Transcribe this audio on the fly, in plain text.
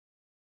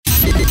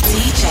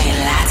DJ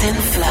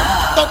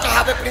LatinFlow. Toca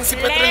ave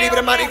príncipe tres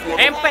libre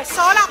marihuana.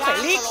 Empezó la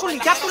película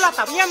y ya tú la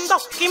estás viendo.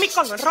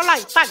 Químico lo enrola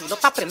y tal y lo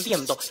está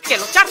aprendiendo. Que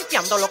lo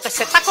charreteando lo que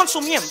se está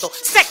consumiendo.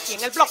 Sexy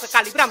en el bloque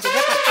calibrando y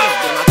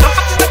repartiendo. Una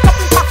troca tiene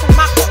shopping pa'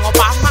 fumar con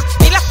Obama.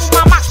 Dile a tu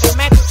mamá que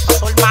me gusta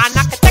tu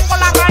hermana. Que tengo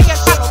la raya y el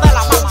palo de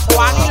la mamá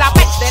Juana. Y la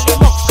vez de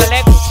limón que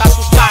le gusta a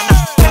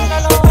Susana.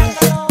 Préndelo,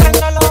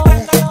 préndelo.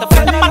 Te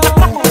fuiste pa' la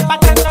cross con el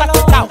bache, tú estás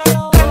chuchao.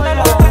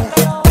 Préndelo,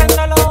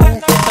 préndelo.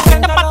 Te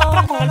fuiste pa' la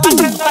cross con el bache,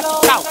 tú estás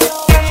chuchao.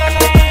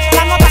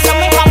 La nota se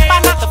me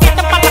campana. Te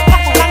fuiste pa' la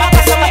cross con la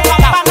nota se me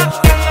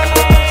campana.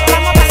 La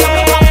nota se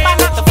me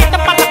campana. Te fuiste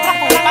pa' la cross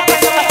con el bache,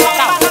 tú estás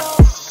chuchao.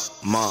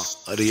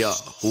 María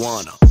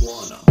Juana,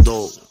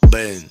 dos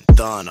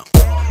ventanas.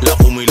 La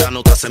fumo y la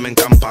nota se me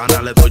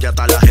encampana. Le doy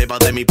hasta la jeva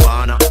de mi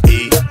pana.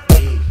 Y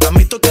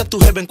admito que a tu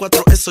jeva en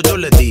 4 eso yo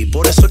le di.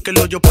 Por eso es que el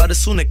hoyo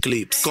parece un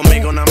eclipse.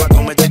 Conmigo nada más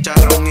come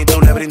chicharrón y tú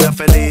le brindas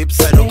feliz.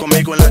 Pero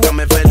conmigo en la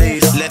cama es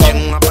feliz. Le di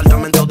un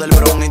apartamento del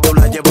Bronx y tú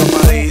la llevas a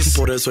París.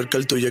 Por eso es que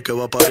el tuyo es que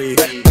va a París.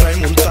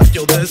 Traen un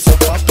tallo de eso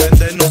pa'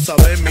 aprender. No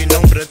sabes mi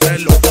nombre, te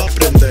lo va a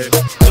aprender.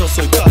 Yo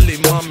soy Cali,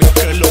 mami,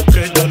 que lo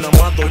que yo nada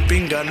más doy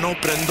pinga, no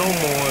prendo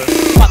mujer.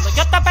 Cuando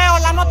yo te veo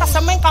la nota se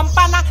me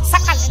encampana.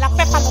 Sácale la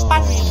pepa a los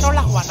palos y entró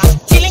la Juana.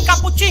 Chilin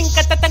capuchín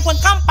que te tengo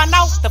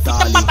encampanao. Te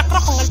fuiste en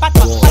patacross con el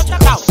bacho, tú estás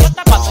chacao.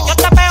 Cuando yo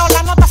te veo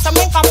la nota se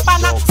me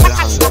encampana.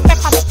 Sácale la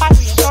pepa a los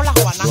palos y entró la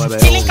Juana.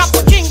 Chilin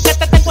capuchín que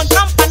te tengo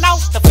encampanao.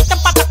 Te fuiste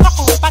en patacross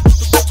con el bacho,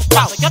 tú estás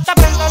chacao. Cuando yo te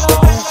veo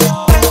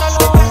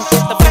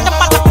te fuiste en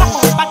patacross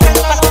con el bacho, tú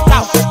estás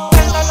chacao. Te fuiste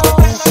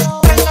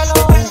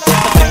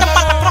en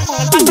patacross con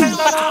el bacho, tú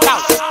estás chacao.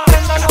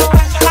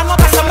 La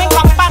nota se me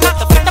encampana.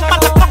 Te fuiste en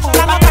patacross con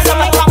la nota se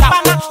me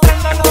encampana.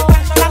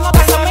 La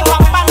nota se me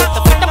encampana. Te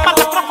fuiste en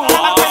patacross con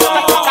el bacho, tú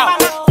estás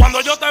chacao.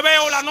 Cuando yo te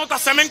veo la nota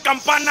se me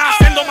encampana.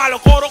 Haciendo malo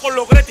coro con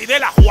los Greti de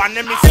la Juana.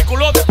 En mi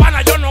círculo de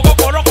pana yo no hago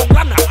coro con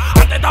grana.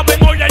 Antes estaba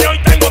en olla y hoy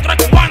tengo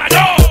 3 cubanas. Yo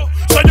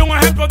soy un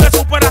ejemplo de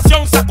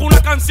superación. Saco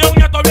una canción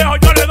y a estos viejos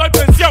yo le doy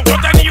pensión. Yo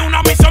tenía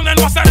una misión de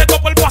no hacer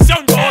esto por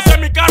pasión. Yo sé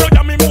mi carro y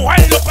a mi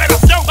mujer la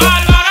operación.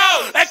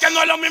 ¡Bárbaro! Es que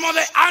no es lo mismo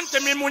de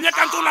antes. Mi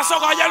muñeca ante una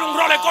soga y él un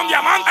role con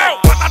diamante.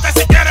 Mátate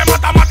si quieres,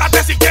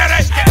 mátate si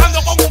quieres.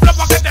 Quedando con un flow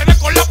pa' que te dé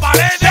con la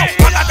pared.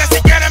 Mátate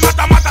si quieres,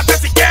 mátate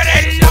si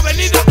quieres. En la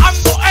avenida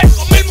ando con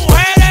 1000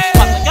 mujeres.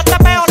 Cuando yo te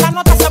veo la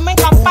nota se me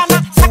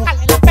encampana.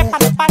 Sácale la pepa a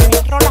los palos y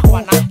entró la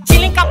Juana.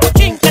 Chilin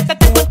capuchín que te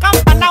tengo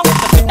encampanao.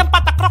 Te fuiste en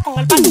patacross con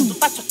el bacho, tú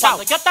estás chachao.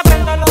 Cuando yo te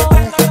veo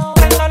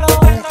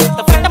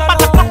te fuiste en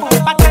patacross con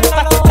el bacho, tú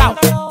estás chachao. Te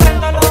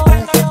fuiste en patacross con el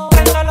bacho,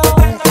 tú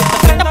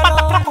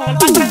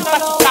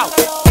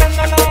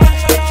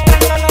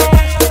estás chachao.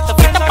 Te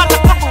fuiste en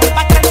patacross con el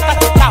bacho, tú estás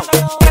chachao.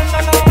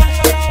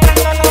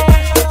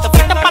 Te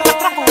fuiste en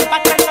patacross con el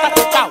bacho, tú estás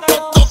chachao.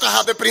 Toca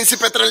ave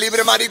príncipe tres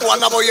libre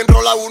marihuana. Voy en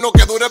rola uno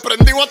que dure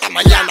prendido hasta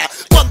mañana.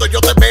 Cuando yo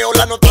te veo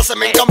la nota se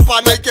me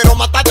encampana. Y quiero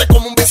matarte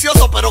como un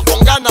vicioso pero con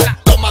ganas.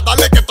 Toma,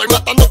 dale que estoy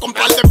matando con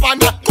par de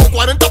panas. Con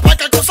 40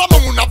 pacas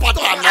cruzamos en una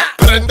patana.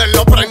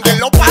 Préndelo,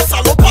 préndelo,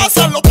 pásalo,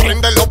 pásalo.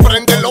 Préndelo,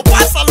 préndelo,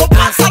 pásalo,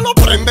 pásalo.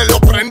 Préndelo,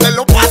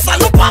 préndelo,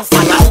 pásalo,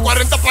 pásalo. Con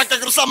 40 pacas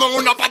cruzamos en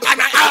una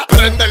patana.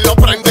 Préndelo,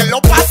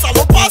 préndelo,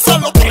 pásalo,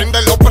 pásalo.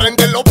 Préndelo,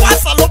 préndelo,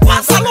 pásalo,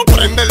 pásalo.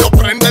 Préndelo,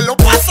 préndelo,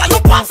 pásalo,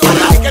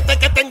 pásalo. Y que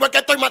tengo es que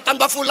estoy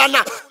matando a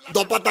fulana.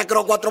 2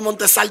 patacross, 4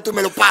 montesalto y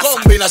me lo pasa.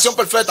 Combinación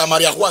perfecta,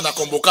 María Juana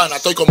con Bucana.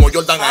 Estoy como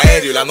Jordan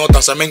aéreo y la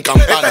nota se me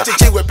encampana. Esta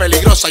chichigua es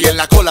peligrosa y en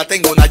la cola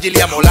tengo una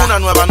Gilia Mola. Una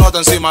nueva nota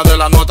encima de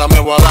la nota me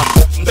voy a dar.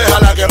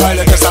 Déjala que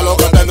baile, que esa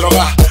loca está en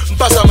droga.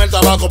 Pásame el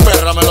tabaco,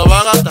 perra, me lo va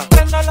a gastar.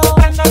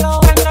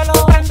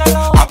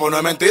 Ah, pues no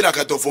es mentira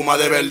que tú fumas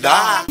de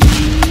verdad.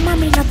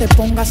 Mami, no te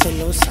pongas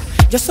celosa.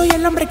 Yo soy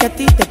el hombre que a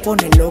ti te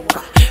pone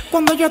loca.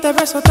 Cuando yo te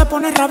beso te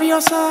pones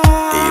rabiosa.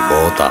 Y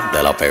bota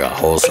de la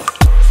pegajosa.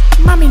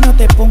 Mami, no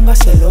te pongas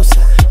celosa.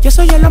 Yo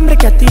soy el hombre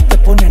que a ti te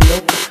pone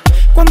loca.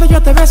 Cuando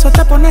yo te beso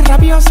te pones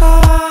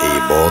rabiosa. Y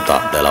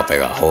bota de la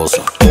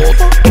pegajosa.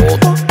 Bota,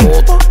 bota,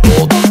 bota,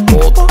 bota,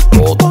 bota,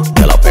 bota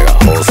de la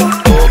pegajosa.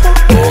 Bota,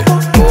 bota,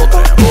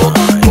 bota,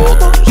 bota,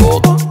 bota,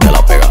 bota de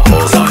la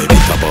pegajosa. La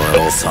bebita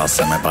poderosa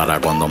se me para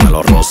cuando me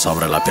lo roza.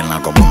 Abre la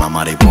pierna como una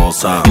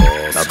mariposa.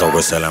 La toco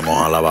y se le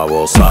moja la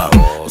babosa.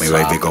 Mi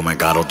baby come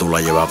caro, tú la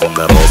llevas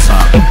ponderosa.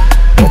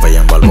 Botella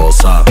en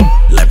Barbosa.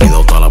 Le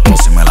pido toda la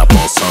posa y me la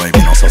posa. Baby,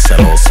 no seas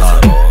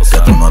celosa. Que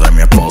tú no eres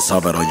mi esposa,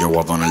 pero yo voy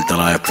a ponerte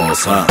la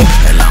esposa.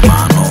 En la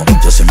mano,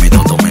 yo soy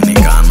mitad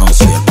dominicano.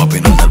 Soy el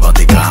papi no el del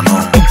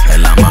Vaticano.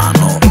 En la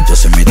mano, yo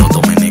soy mitad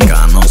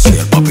dominicano. Soy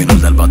el papi no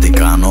el del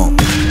Vaticano.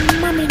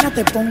 Mami, no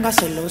te pongas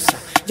celosa.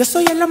 Yo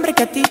soy el hombre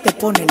que a ti te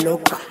pone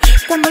loca.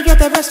 Cuando yo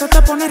te beso te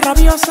pones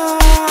rabiosa.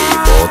 Y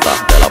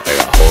bota de la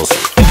pegajosa.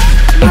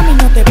 Mami,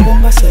 no te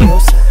pongas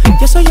celosa.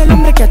 Yo soy el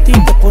hombre que a ti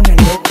te pone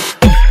loca.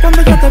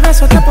 Cuando yo te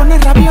beso te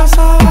pones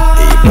rabiosa.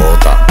 Y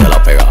bota de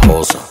la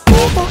pegajosa.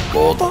 Bota,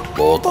 bota,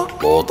 bota,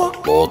 bota,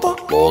 bota,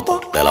 bota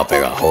de la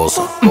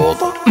pegajosa.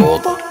 Bota,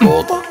 bota,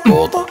 bota,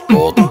 bota,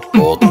 bota,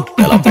 bota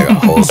de la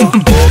pegajosa.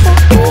 Bota,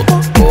 bota,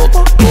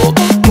 bota,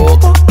 bota,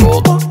 bota,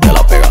 bota de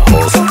la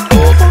pegajosa.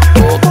 Bota,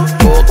 bota,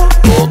 bota,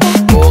 bota.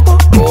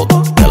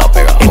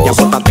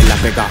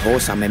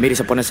 pegajosa, me mira y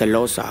se pone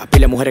celosa.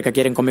 Pile mujeres que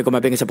quieren conmigo me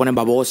ven y se ponen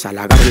babosa.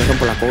 La agarro y le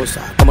rompo la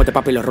cosa, como te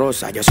papi lo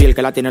rosa. Yo soy el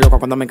que la tiene loca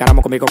cuando me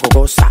encaramos conmigo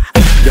cocosa.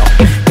 Yo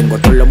tengo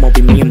todos los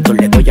movimientos,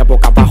 le doy a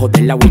boca abajo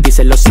del lado y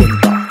dice lo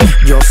siento.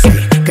 Yo sé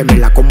que me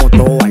la como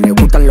toda, le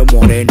gustan los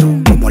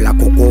morenos como la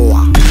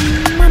cocoa.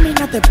 Mami,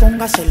 no te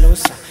pongas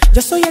celosa,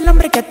 yo soy el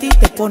hombre que a ti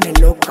te pone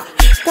loca.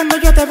 Cuando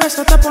yo te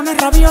beso te pones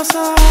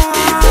rabiosa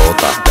y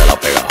bota de la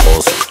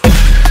pegajosa.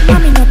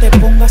 Mami, no te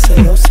pongas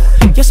celosa,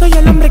 yo soy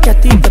el hombre que a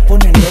ti te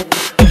pone loca.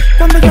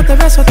 Cuando yo te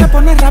beso te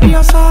pones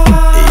rabiosa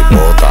y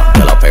bota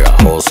de la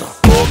pegajosa.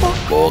 Bota,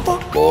 bota,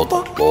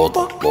 bota,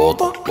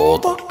 bota,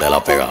 bota de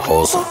la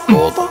pegajosa.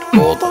 Bota,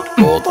 bota,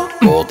 bota,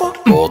 bota,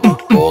 bota,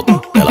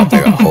 bota de la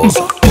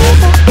pegajosa.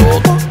 Bota,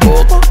 bota,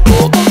 bota,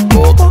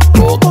 bota,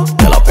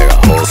 bota de la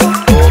pegajosa.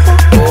 Bota,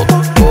 bota,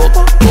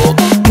 bota,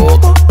 bota,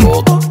 bota,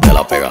 bota de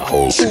la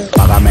pegajosa.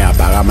 Apágame,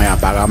 apágame,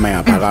 apágame,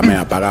 apágame,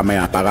 apágame,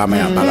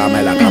 apágame,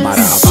 apágame la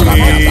cámara.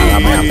 Apágame,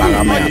 apágame,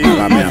 apágame,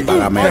 apágame,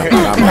 apágame, apágame,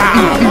 apágame,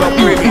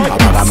 apágame,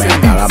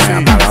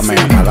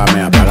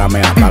 apágame,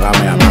 apágame, apágame,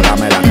 apágame,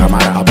 apágame la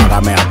cámara.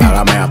 Apágame,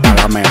 apágame,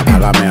 apágame,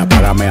 apágame,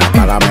 apágame,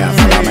 apágame,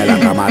 apágame la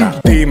cámara.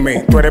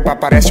 Dime, tú eres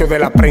paparazzo de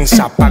la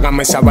prensa,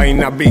 págame esa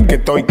vaina, vi que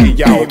estoy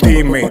quillao.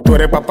 Dime, tú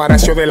eres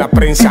paparazzo de la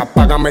prensa,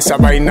 págame esa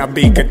vaina,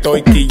 vi que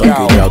estoy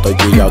quillao. Estoy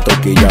quillao, estoy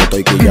quillao,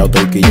 estoy quillao,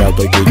 estoy quillao,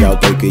 estoy quillao,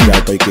 estoy quillao,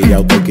 estoy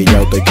quillao, estoy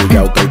quillao,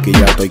 estoy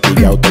quillao, estoy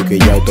quillao, estoy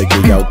quillao, estoy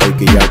quillao, estoy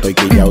quillao, estoy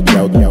quillao,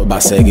 estoy quillao. Va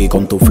a seguir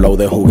con tu flow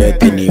de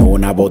juguete, ni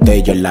una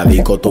botella en la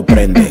disco tú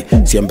prendes.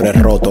 Siempre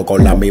roto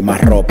con la misma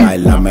ropa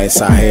en la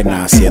mesa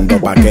ajena haciendo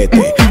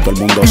paquete. Todo el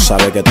mundo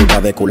sabe que tú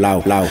estás de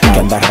culao, que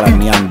andas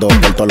raneando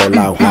por todos los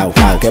lados,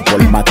 que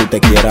por más tú te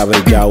quieras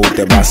ver ya,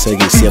 te va a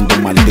seguir siendo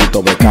un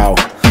maldito becao.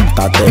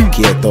 Estate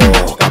quieto,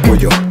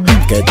 capullo,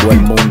 que todo el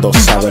mundo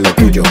sabe lo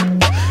tuyo.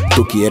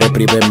 Tú quieres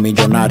primer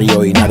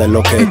millonario y nada de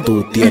lo que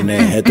tú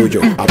tienes es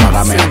tuyo.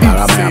 Apágame,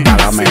 apágame,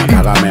 apágame,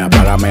 apágame,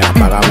 apágame,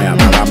 apágame,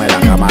 apágame la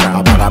cámara.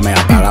 Apágame,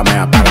 apágame,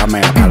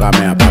 apágame,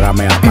 apágame,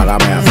 apágame,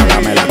 apágame,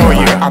 apágame la cámara.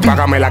 Oye,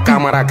 apágame la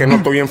cámara que no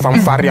estoy en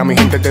fanfarria. Mi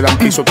gente te dan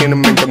piso,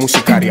 tienen mente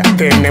musicaria.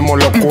 Tenemos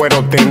los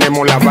cueros,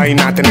 tenemos la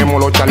vaina, tenemos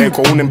los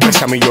chalecos, una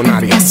empresa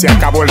millonaria. Se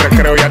acabó el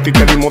recreo y a ti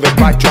te dimos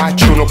despacho.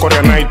 Tú no corres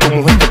a nada y tu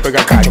mujer te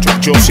pega cacho.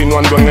 Yo si no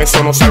ando en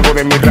eso no salgo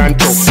de mi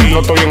rancho. No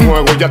estoy en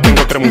juego, ya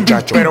tengo 3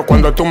 muchachos. Pero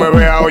cuando tú me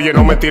veas, oye,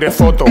 no me tires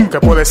fotos, que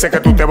puede ser que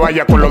tú te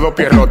vayas con los 2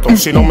 pies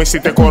rotos. Si no me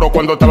hiciste coro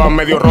cuando estabas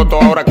medio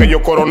roto, ahora que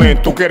yo coroné,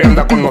 tú quieres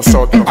andar con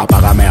nosotros.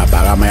 Apágame,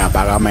 apágame,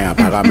 apágame,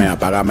 apágame,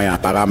 apágame,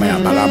 apágame,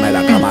 apágame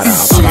la cámara.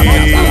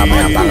 Apágame,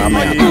 apágame,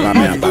 apágame,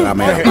 apágame, apágame,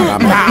 apágame,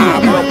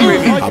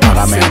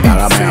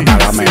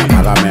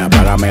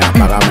 apágame,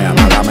 apágame,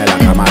 apágame, apágame, apágame, apágame, apágame la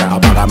cámara.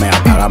 Apágame,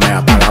 apágame,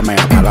 apágame,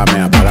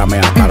 apágame, apágame,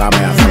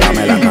 apágame,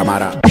 apágame la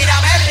cámara.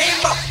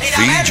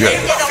 DJ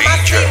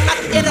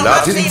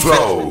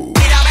LatinFlow.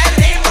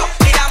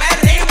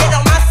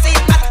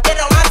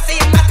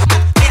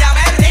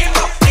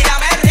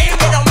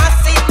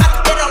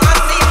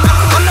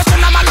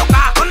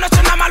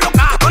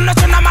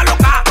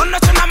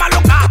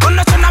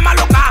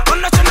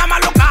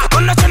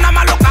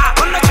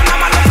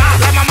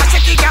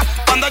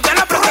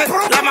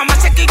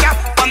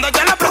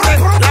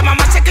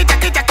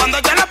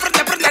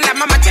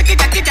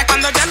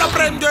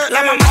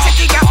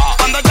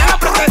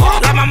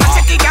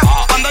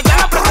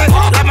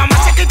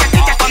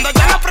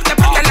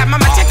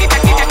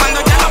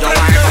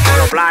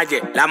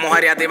 La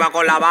mujer ya te iba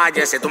con la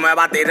valle. Si tú me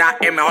vas a tirar,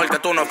 es mejor que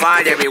tú no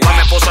falles. Igual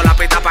me puso la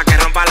pista pa' que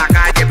rompa la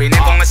calle. Vine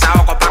con esa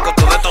oco pa' que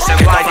todo esto se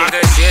guaye. Pa'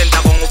 que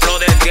sienta con un flow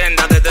de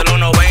tienda desde los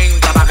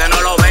 90, pa' que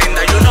no lo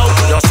venda, you know.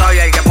 Yo soy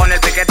el que pone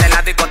el piquete en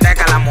la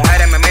discoteca. Las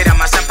mujeres me miran,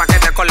 me hacen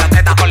paquetes con la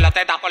teta, con la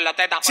teta, con la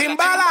teta.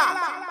 ¡Chimbala!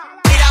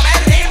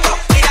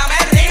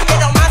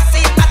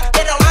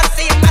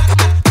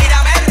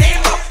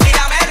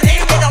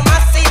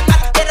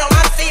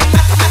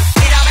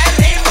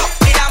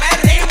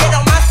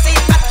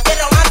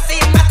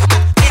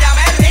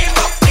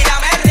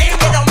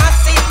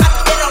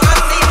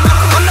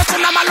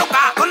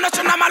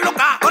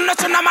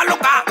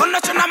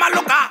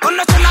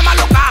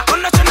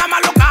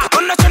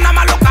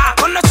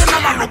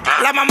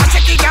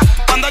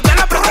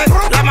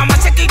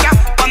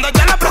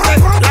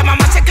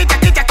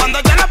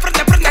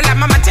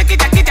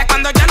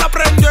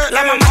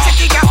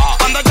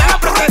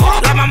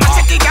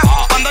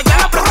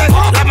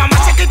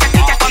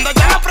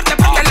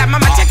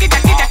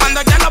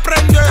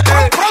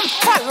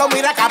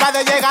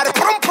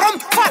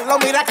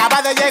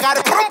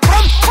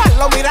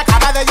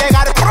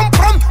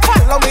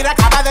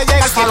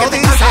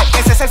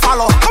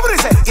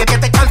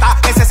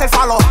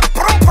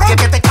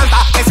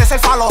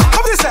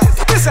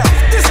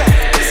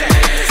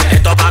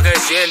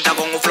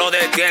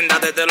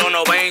 Desde los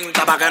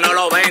 90, pa' que no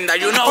lo venda,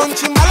 you know. Con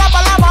chimbala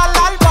pa' la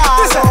bala al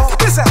palo.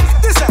 Dice.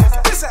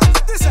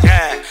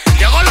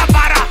 Llegó la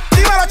para.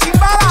 Dímelo,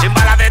 chimbala.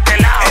 Chimbala de este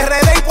lado.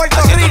 RD y Puerto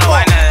Haciendo Rico. Una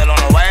vaina de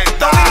los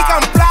 90.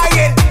 Dominican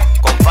Player.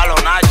 Con Palo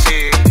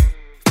Nachi.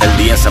 El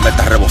experiencia me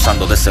está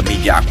rebosando de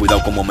semilla.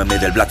 Cuidado como me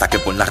mide el blata que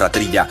por la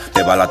ratrilla.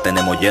 De bala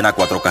tenemos llena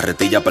 4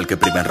 carretillas. Para el que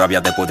prive en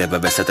rabia después de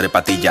beberse 3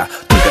 patillas.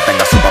 Tú el que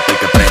tenga su papel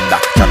que prenda.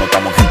 Ya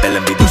notamos gente el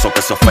envidioso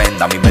que se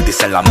ofenda. A mí me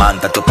dicen la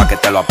manta, esto es pa' que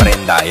te lo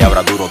aprenda. Y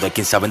habrá duro de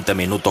 15 a 20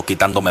 minutos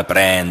quitándome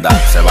prenda.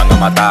 Se van a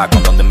matar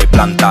con donde mi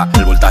planta.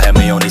 El voltaje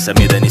mío ni se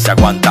mide ni se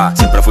aguanta.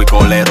 Siempre fui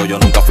colero, yo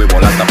nunca fui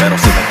volanta. Pero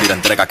si mentira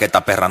entrega que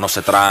esta perra no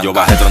se tranca. Yo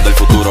bajé tron del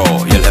futuro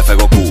y el jefe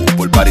Goku.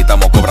 Por par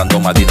estamos cobrando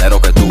más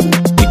dinero que tú.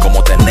 Y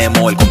como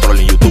tenemos el control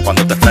en YouTube,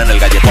 cuando te frena el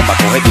galletón va a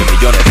coger 10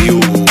 millones de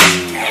views.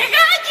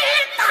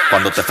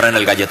 Cuando te frena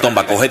el galletón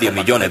va a coger 10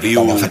 millones de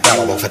views.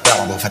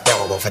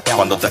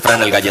 Cuando te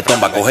frena el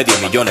galletón va a coger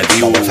 10 millones de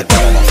views.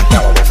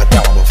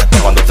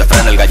 Cuando te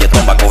frena el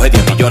galletón va a coger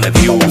 10 millones de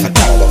views.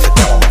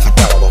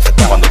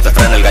 Cuando te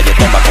frena el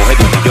galletón va a coger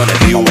 10 millones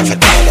de views.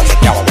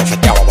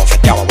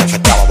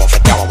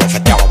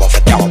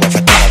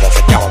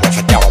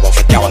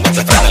 Cuando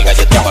te frena el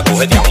galletón va a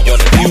coger 10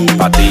 millones de views.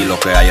 Pa' ti lo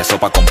que hay es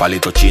sopa con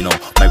palito chino.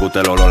 Me gusta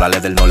el olor, la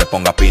leather no le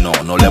ponga pino.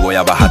 No le voy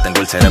a bajar, tengo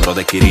el cerebro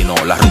de Quirino.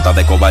 La ruta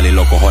de Cobal y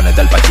los cojones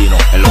del Pachino.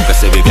 En lo que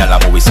se vivía en la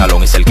movie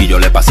salón y cerquillo.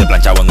 Le pasé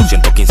planchado en un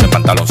 115 en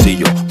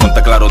pantaloncillo.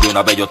 Ponte claro de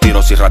una vez yo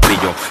tiro sin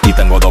rastrillo. Y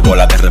tengo 2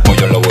 bolas de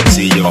repollo en los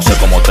bolsillos. No sé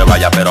cómo te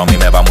vaya pero a mí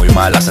me va muy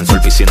mal.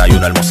 Ascensor, piscina y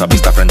una hermosa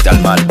vista frente al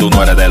mar. Tú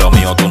no eres de lo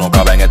mío, tú no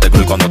cabes en este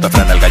club. Cuando te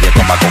frena el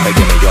galletón va a coger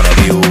 10 millones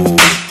de views.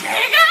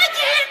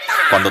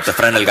 Cuando te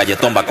frena el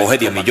galletón va a coger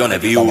 10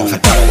 millones de views.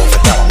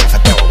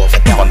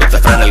 Cuando te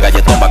frena el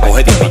galletón va a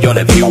coger 10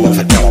 millones de views.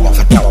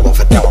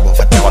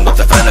 Cuando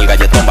te frena el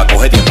galletón va a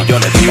coger 10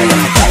 millones de views.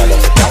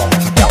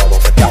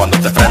 Cuando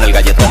te frena el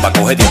galletón va a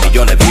coger 10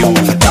 millones de views.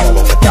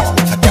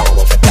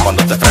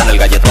 Cuando te frena el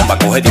galletón va a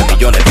coger 10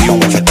 millones de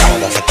views.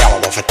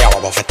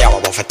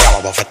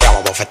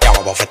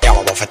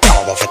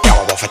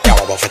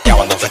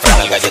 Cuando te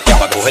frena el galletón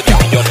va a coger 10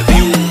 millones de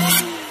views.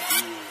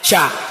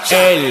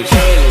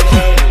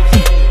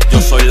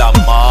 Yo soy la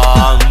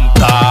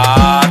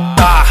manta.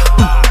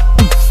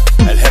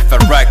 El jefe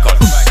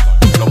Records,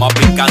 lo más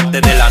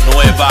picante de la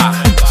nueva.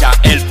 Ya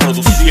él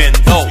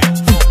produciendo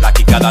la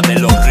quicada de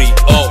los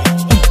ríos,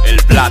 el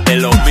blat de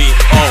los míos.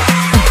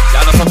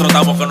 Ya nosotros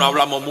estamos que no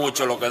hablamos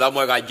mucho, lo que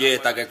damos es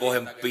galletas que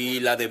cogen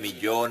pila de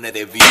millones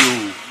de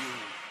views.